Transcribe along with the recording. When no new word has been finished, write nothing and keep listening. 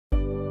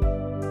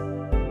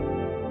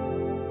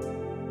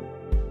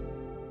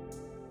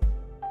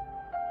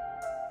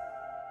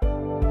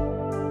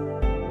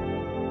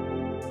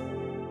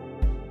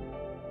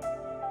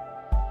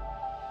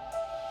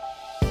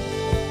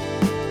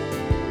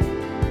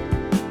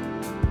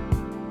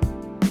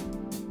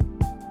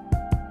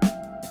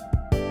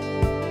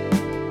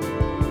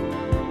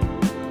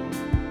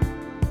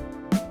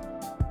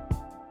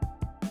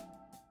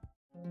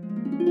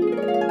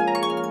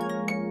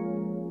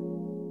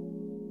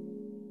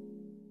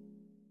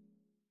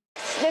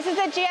This is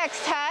the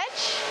GX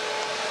Touch.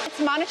 It's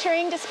a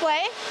monitoring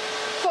display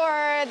for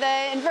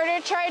the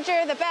inverter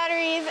charger, the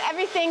batteries,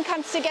 everything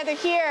comes together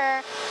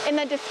here in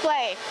the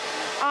display.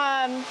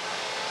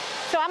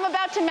 So I'm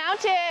about to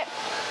mount it,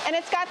 and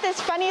it's got this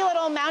funny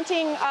little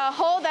mounting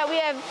hole that we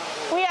have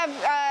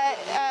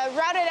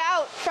routed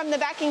out from the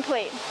backing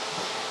plate.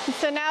 And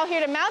so now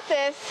here to mount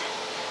this,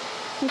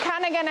 I'm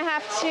kind of gonna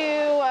have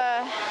to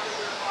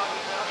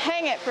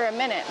hang it for a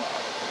minute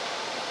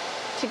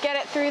to get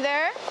it through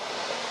there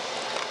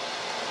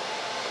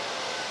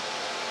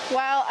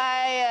while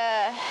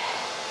I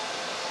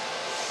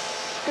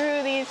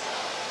screw these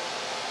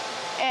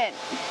in.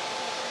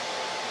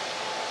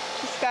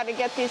 Just got to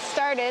get these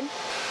started.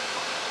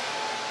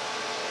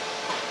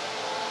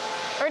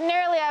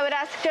 Ordinarily I would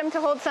ask Jim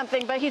to hold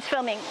something, but he's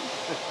filming.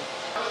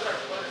 That was our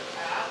first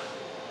pass.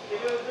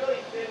 If it was really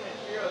thin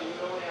material, you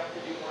would only have to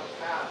do one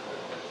pass. But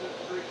since it's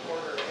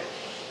 3/4 inch,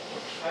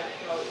 I think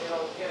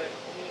it'll get a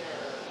cleaner.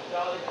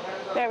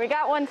 There, we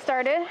got one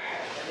started. And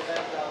then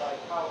like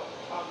how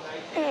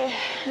nice.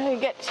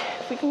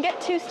 If we can get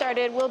two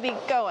started, we'll be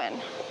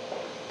going.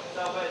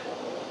 So, but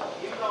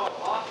even though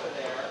I'm off of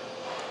there,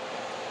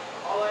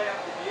 all I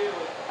have to do is.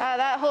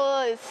 That hole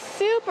is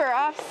super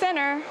off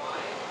center.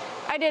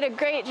 I did a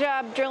great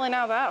job drilling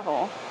out that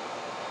hole.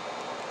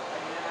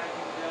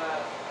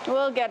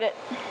 We'll get it.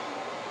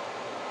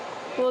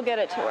 We'll get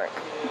it to work.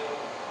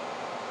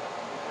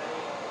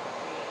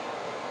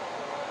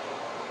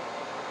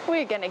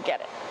 We're gonna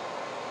get it.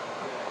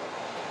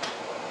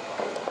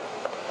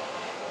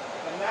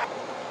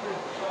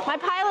 My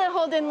pilot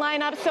hole didn't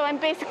line up, so I'm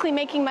basically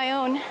making my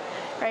own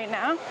right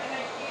now.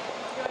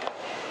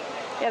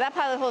 Yeah, that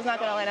pilot hole's not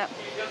gonna line up.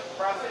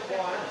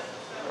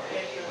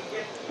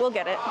 We'll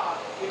get it.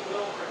 It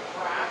will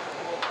retract,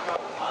 it will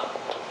come up,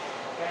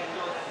 and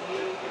you'll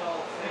see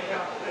it'll stay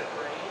up to the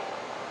frame.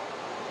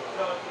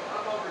 So if you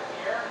come over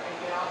here and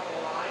get off the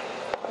line,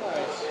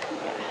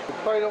 you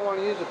probably don't want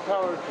to use a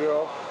power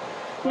drill.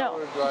 No.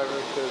 Power driver,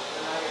 because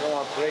you don't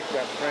want to break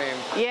that frame.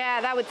 Yeah,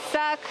 that would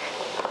suck.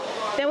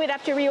 Then we'd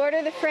have to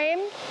reorder the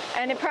frame,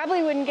 and it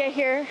probably wouldn't get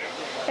here.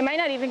 It might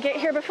not even get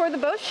here before the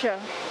boat show.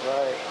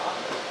 Right.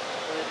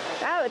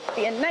 That would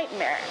be a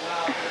nightmare.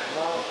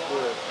 No,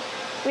 good.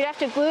 We'd have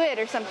to glue it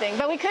or something,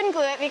 but we couldn't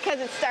glue it because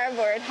it's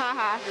starboard,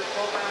 haha.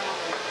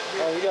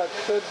 Oh, you got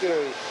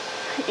Sudbury.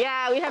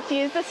 Yeah, we have to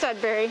use the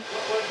Sudbury.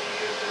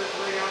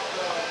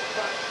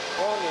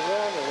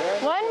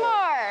 One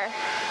more.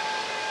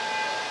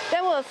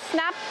 Then we'll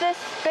snap this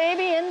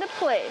baby into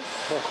place.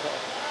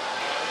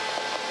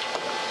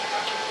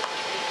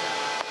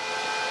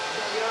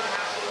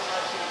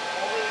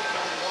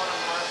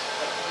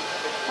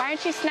 Why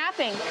aren't you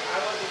snapping?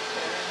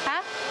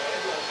 Huh?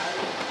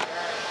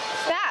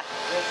 Snap.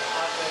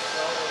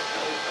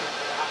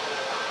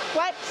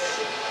 What?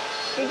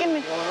 You're giving me.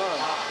 What's going on?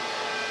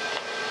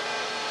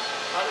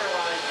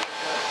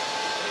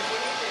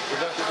 Did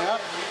that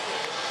snap?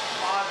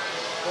 Oh,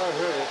 I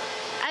heard it.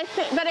 I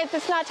think, but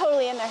it's not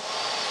totally in there.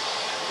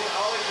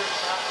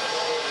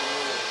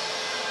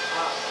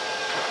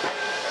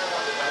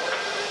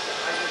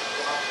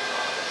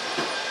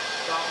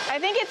 I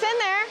think it's in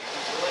there.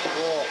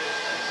 Cool.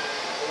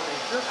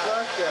 Just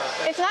like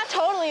that. It's not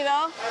totally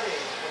though.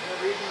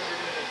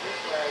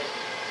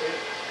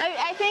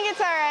 I think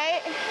it's all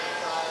right,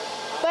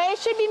 but it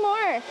should be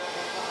more.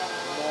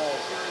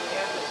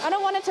 I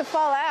don't want it to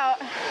fall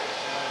out.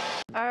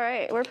 All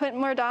right, we're putting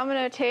more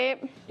domino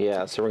tape.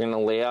 Yeah, so we're going to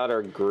lay out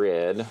our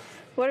grid.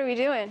 What are we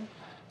doing?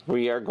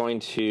 We are going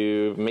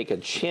to make a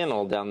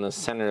channel down the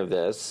center of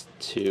this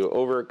to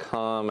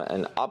overcome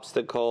an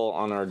obstacle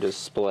on our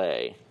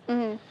display.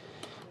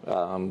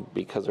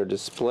 Because our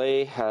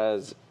display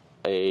has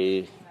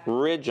a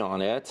ridge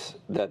on it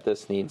that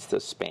this needs to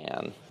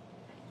span.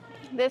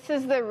 This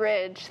is the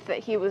ridge that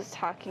he was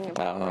talking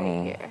about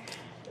right here.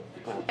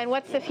 And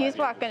what's the fuse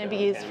block going to be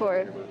used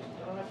for?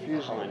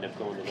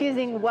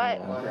 Fusing what?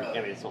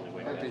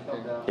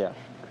 Yeah.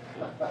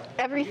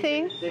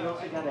 Everything?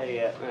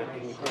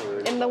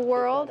 In the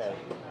world?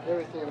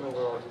 Everything in the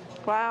world.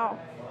 Wow.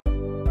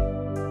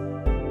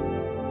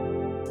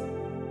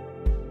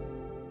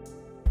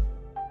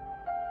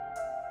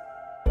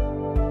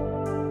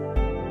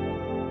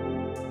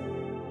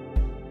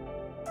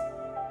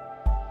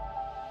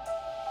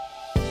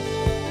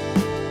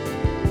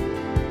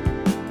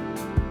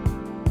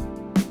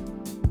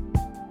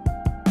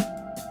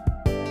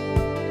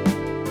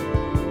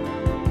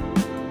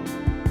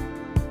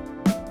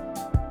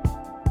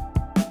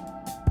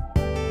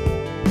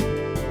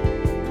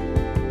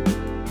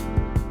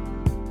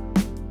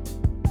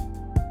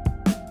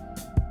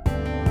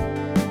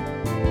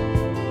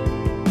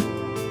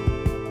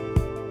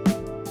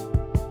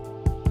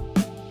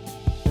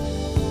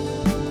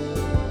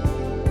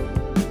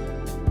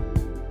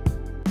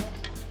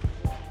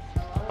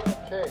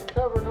 Okay,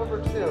 cover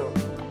number 2.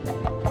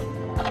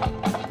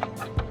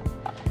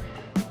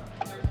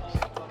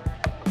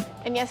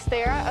 And yes,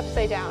 they are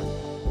upside down.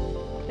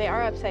 They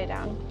are upside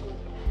down.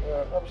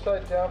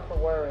 Upside down for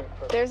wiring.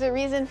 There's a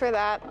reason for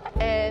that,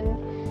 and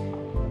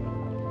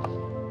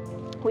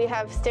we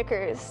have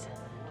stickers.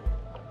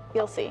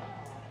 You'll see.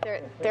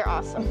 They're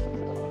awesome.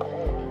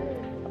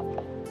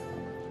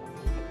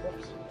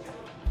 Oops.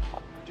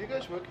 Do you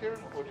guys work here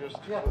or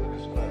just for the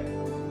display?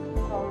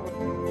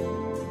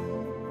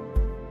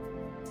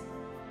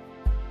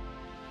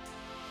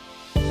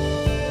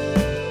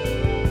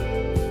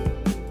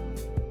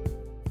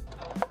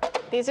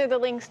 These are the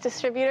Lynx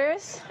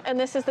distributors, and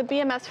this is the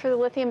BMS for the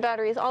lithium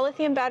batteries. All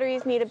lithium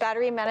batteries need a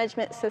battery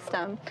management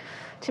system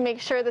to make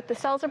sure that the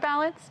cells are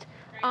balanced.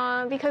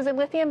 Because in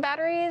lithium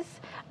batteries,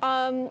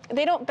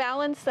 they don't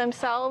balance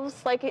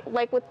themselves like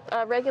with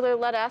regular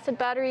lead acid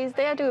batteries.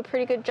 They do a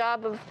pretty good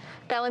job of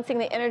balancing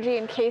the energy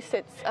in case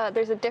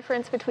there's a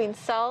difference between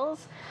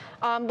cells.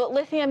 But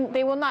lithium,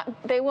 they will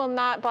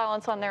not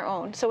balance on their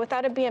own. So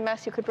without a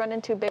BMS, you could run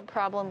into a big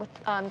problem with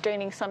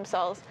draining some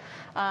cells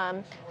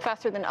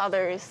faster than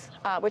others,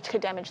 which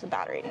could damage the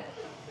battery.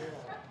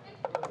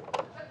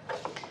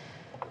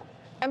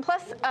 And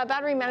plus, a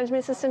battery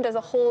management system does a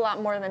whole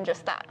lot more than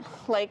just that.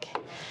 Like,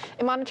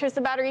 it monitors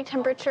the battery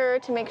temperature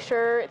to make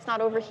sure it's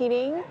not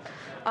overheating.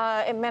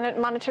 It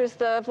monitors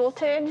the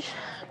voltage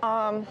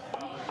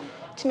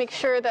to make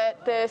sure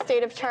that the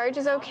state of charge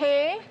is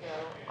okay.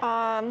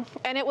 And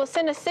it will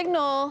send a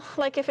signal,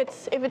 like if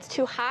it's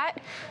too hot,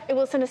 it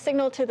will send a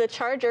signal to the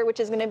charger, which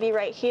is going to be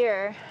right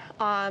here,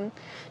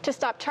 to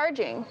stop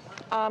charging,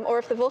 or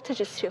if the voltage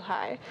is too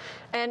high.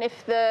 And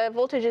if the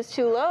voltage is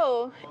too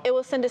low, it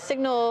will send a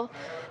signal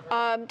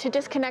to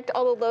disconnect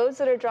all the loads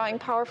that are drawing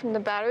power from the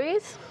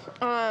batteries,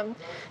 so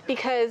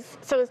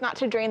as not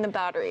to drain the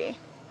battery.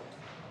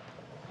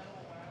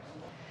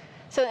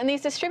 So, and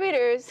these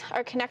distributors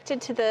are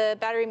connected to the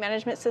battery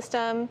management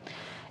system.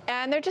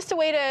 And they're just a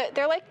way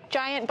they're like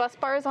giant bus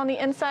bars on the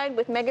inside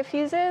with mega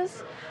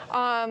fuses.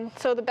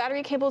 So the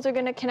battery cables are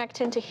going to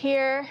connect into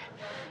here.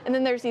 And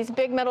then there's these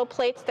big metal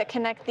plates that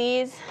connect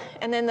these.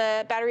 And then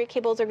the battery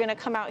cables are going to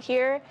come out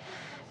here.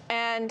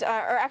 And, or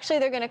actually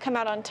they're going to come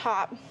out on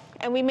top.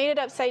 And we made it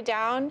upside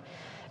down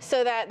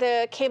so that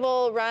the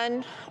cable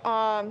run,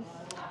 oh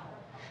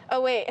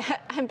wait,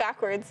 I'm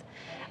backwards.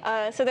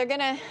 So they're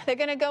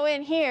gonna go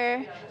in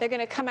here, they're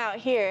gonna come out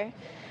here.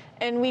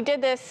 And we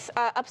did this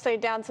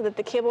upside down so that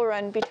the cable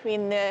run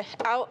between the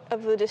out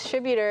of the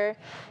distributor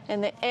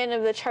and the in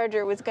of the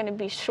charger was going to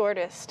be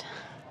shortest.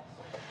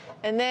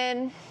 And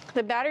then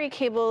the battery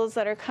cables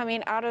that are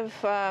coming out of,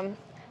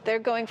 they're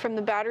going from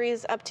the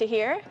batteries up to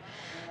here.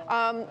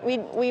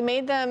 We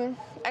made them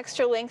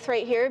extra length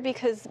right here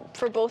because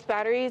for both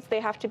batteries they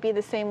have to be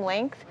the same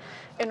length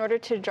in order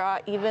to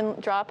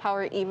draw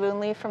power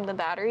evenly from the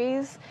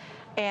batteries.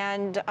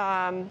 And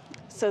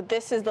so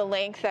this is the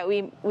length that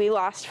we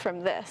lost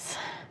from this,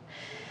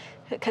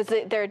 because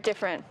they're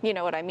different, you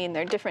know what I mean,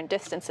 they're different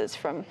distances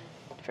from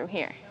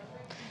here.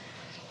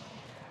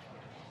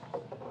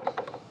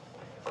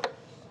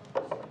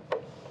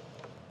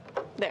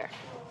 There.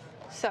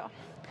 So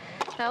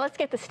now let's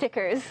get the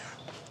stickers.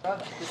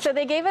 So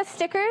they gave us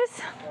stickers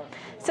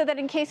so that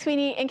in case we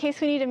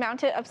need to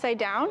mount it upside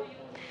down,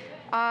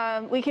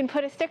 we can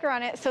put a sticker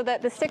on it so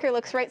that the sticker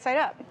looks right side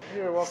up.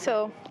 You're welcome.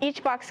 So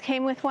each box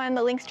came with one.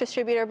 The Lynx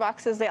distributor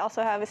boxes, they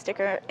also have a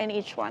sticker in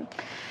each one.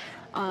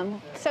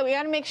 So we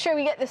got to make sure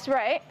we get this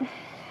right.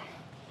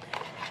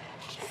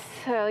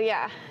 So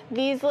yeah,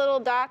 these little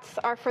dots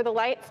are for the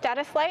light,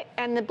 status light,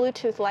 and the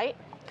Bluetooth light.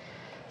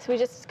 So we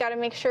just got to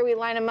make sure we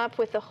line them up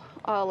with the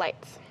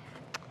lights.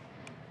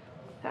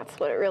 That's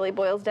what it really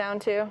boils down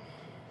to.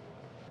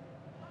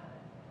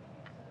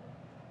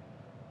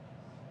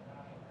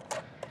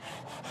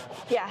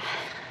 Yeah,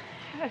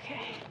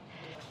 okay.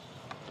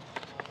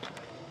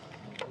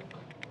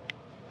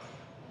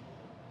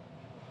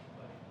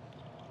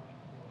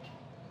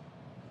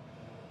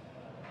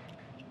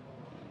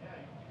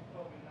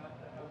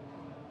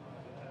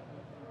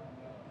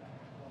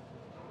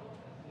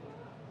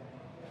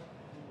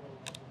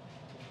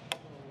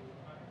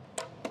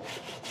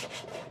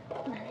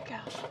 There we go.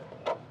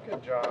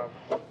 Good job.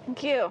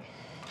 Thank you.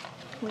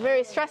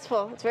 Very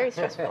stressful. It's very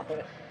stressful.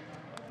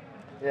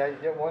 Yeah, you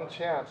get one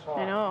chance, huh?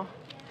 I know.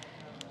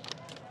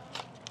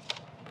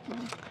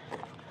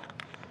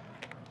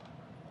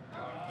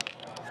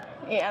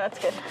 Yeah, that's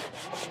good.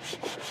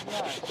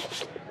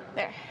 Nice.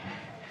 There.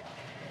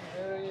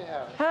 There you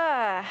have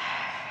it.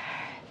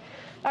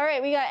 All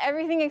right, we got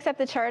everything except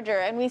the charger,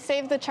 and we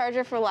saved the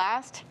charger for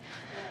last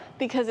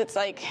because it's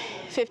like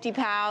 50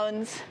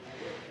 pounds,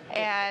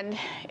 and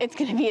it's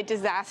going to be a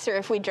disaster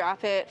if we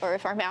drop it or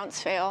if our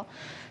mounts fail.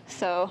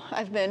 So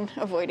I've been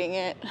avoiding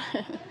it.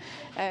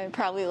 And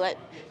probably let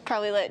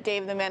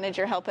Dave, the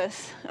manager, help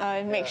us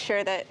and make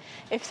sure that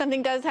if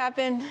something does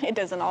happen, it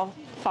doesn't all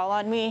fall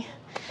on me.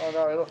 Oh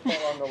no, it'll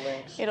fall on the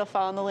Lynx. It'll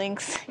fall on the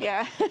Lynx,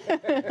 yeah.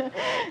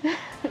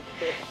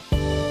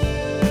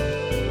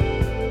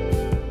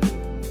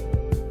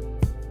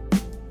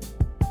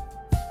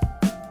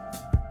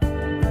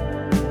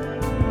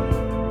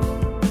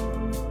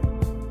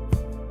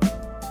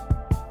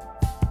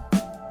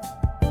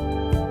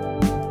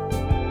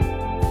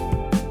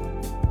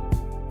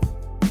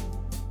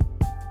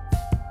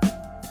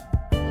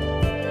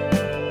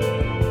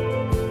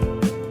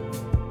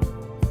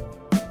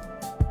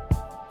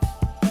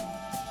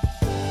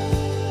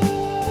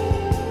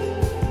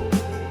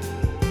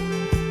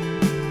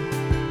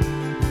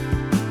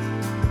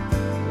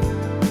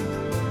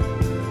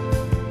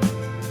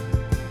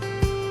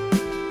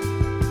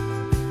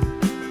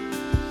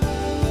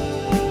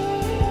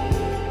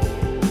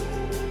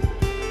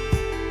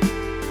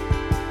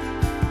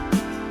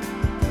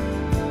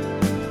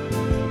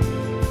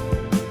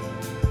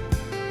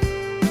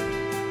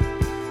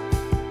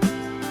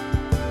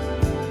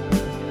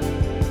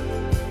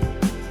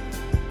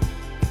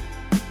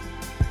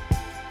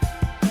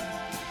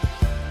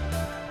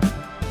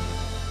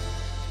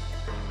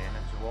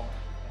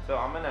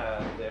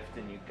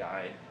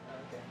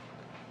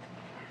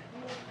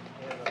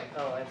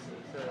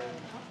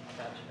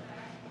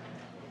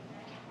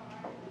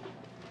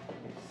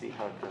 Let's see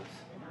how it goes.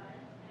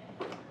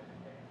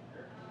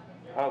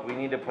 Oh, we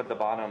need to put the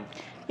bottom.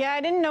 Yeah,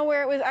 I didn't know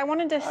where it was. I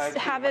wanted to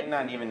have it. We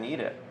might not even need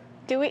it.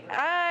 Do we?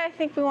 I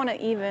think we want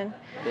it even.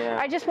 Yeah.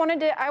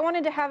 I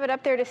wanted to have it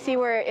up there to see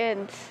where it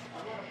ends.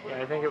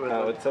 Yeah, I think it was.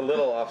 Oh, it's a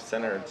little off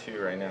center too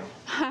right now.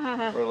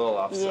 We're a little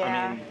off.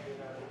 Yeah. I mean,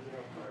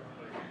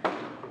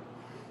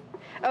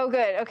 Oh,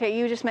 good. Okay,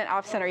 you just meant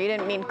off center. You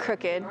didn't mean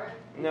crooked.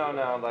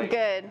 no, like.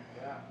 Good.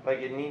 Like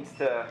it needs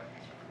to.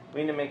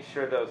 We need to make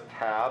sure those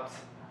tabs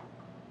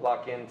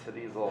lock into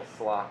these little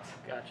slots.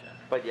 Gotcha.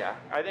 But yeah,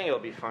 I think it'll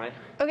be fine.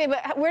 Okay,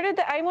 but where did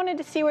I wanted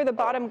to see where the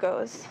bottom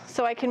goes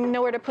so I can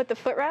know where to put the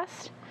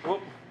footrest.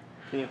 Whoop.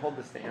 Can you hold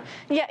the stand?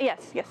 Yeah.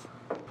 Yes.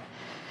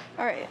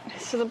 All right.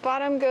 So the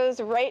bottom goes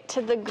right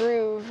to the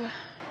groove.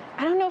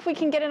 I don't know if we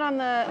can get it on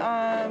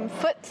the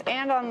foot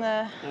and on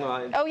the.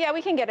 Well, Oh yeah,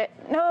 we can get it.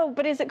 No,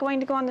 but is it going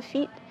to go on the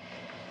feet?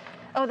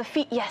 Oh, the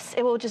feet. Yes,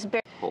 it will just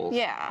bear. holes.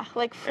 Yeah,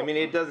 like. I mean,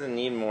 it doesn't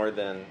need more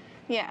than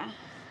Yeah.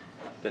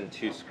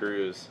 2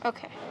 screws.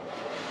 Okay.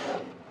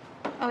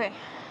 Okay.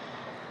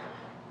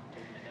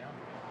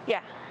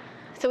 Yeah.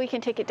 So we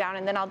can take it down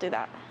and then I'll do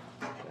that.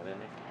 Got it in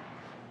there?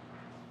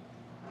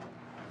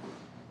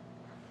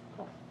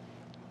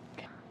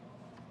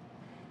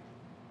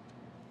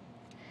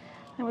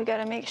 And we got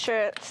to make sure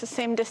it's the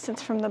same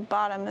distance from the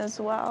bottom as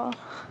well.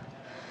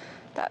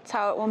 That's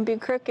how it won't be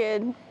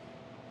crooked.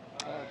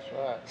 That's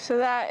right. So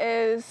that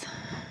is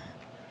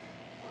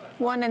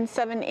 1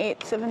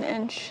 7/8 of an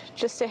inch,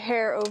 just a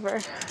hair over,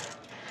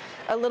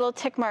 a little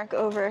tick mark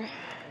over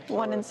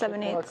 1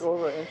 7/8. Mark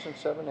over 1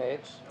 7/8.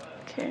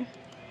 Okay.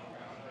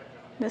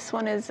 This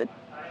one is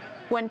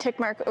 1 tick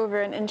mark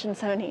over 1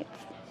 7/8.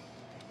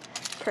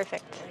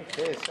 Perfect.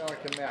 Okay, sound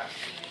like a match.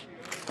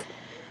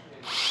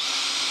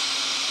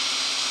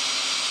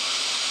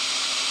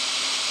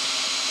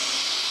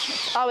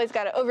 Always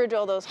got to over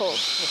drill those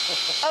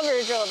holes.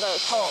 Over drill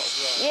those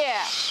holes.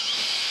 Yeah.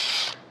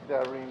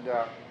 That reamed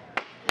out.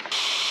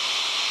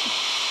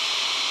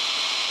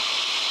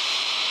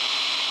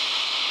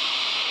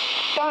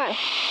 Come on.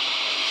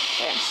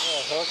 There.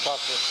 Yeah,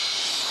 helicopter.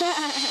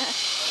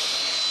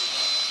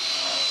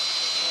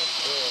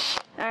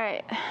 All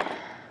right.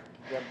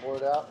 Get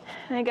bored out.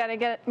 I gotta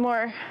get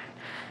more.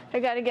 I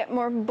gotta get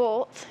more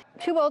bolts.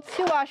 2 bolts,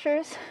 2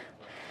 washers,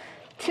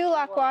 2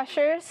 lock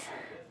washers,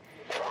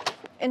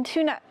 and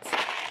 2 nuts.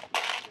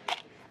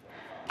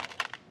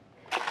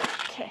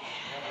 Okay.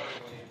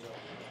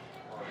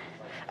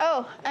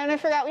 Oh, and I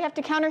forgot we have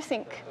to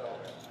countersink.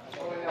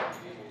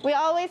 We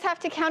always have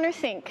to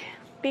countersink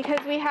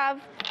because we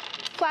have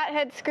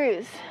flathead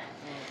screws,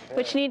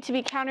 which need to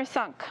be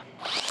countersunk.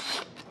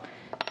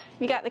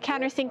 You got the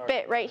countersink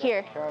bit right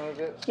here. Counted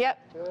it. Yep.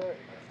 Good.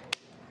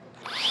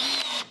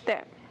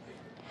 There.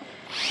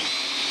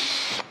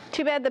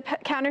 Too bad the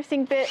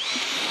countersink bit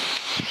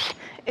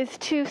is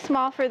too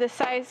small for the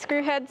size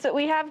screw heads that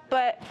we have,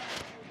 but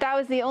that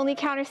was the only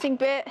countersink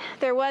bit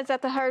there was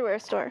at the hardware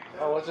store.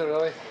 Oh, was it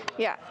really?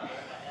 Yeah.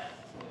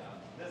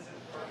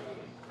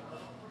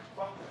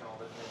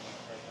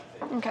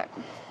 Okay.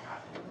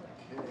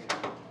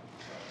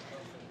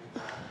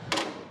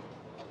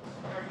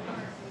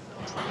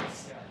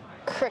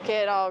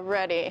 Crooked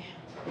already.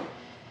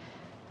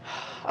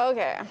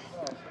 Okay.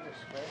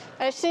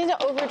 I just need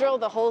to over drill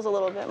the holes a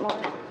little bit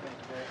more.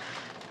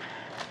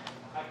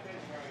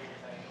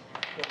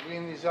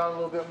 Lean these out a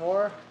little bit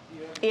more.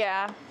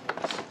 Yeah.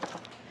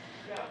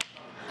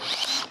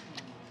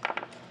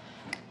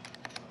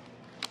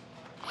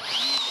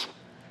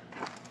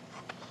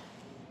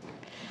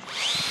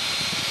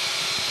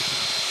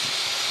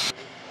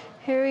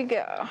 Here we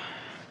go.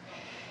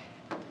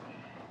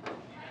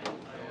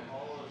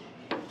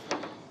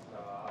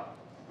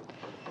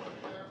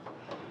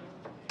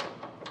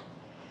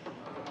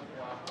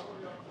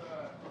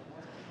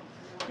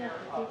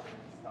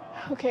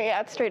 Okay,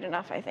 yeah, it's straight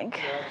enough, I think.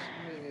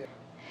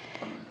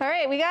 All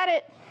right, we got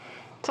it.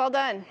 It's all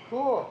done.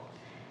 Cool.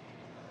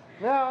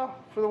 Now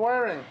for the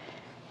wiring.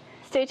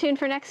 Stay tuned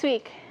for next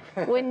week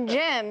when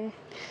Jim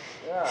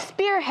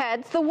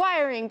spearheads the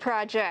wiring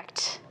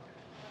project.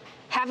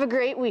 Have a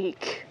great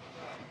week.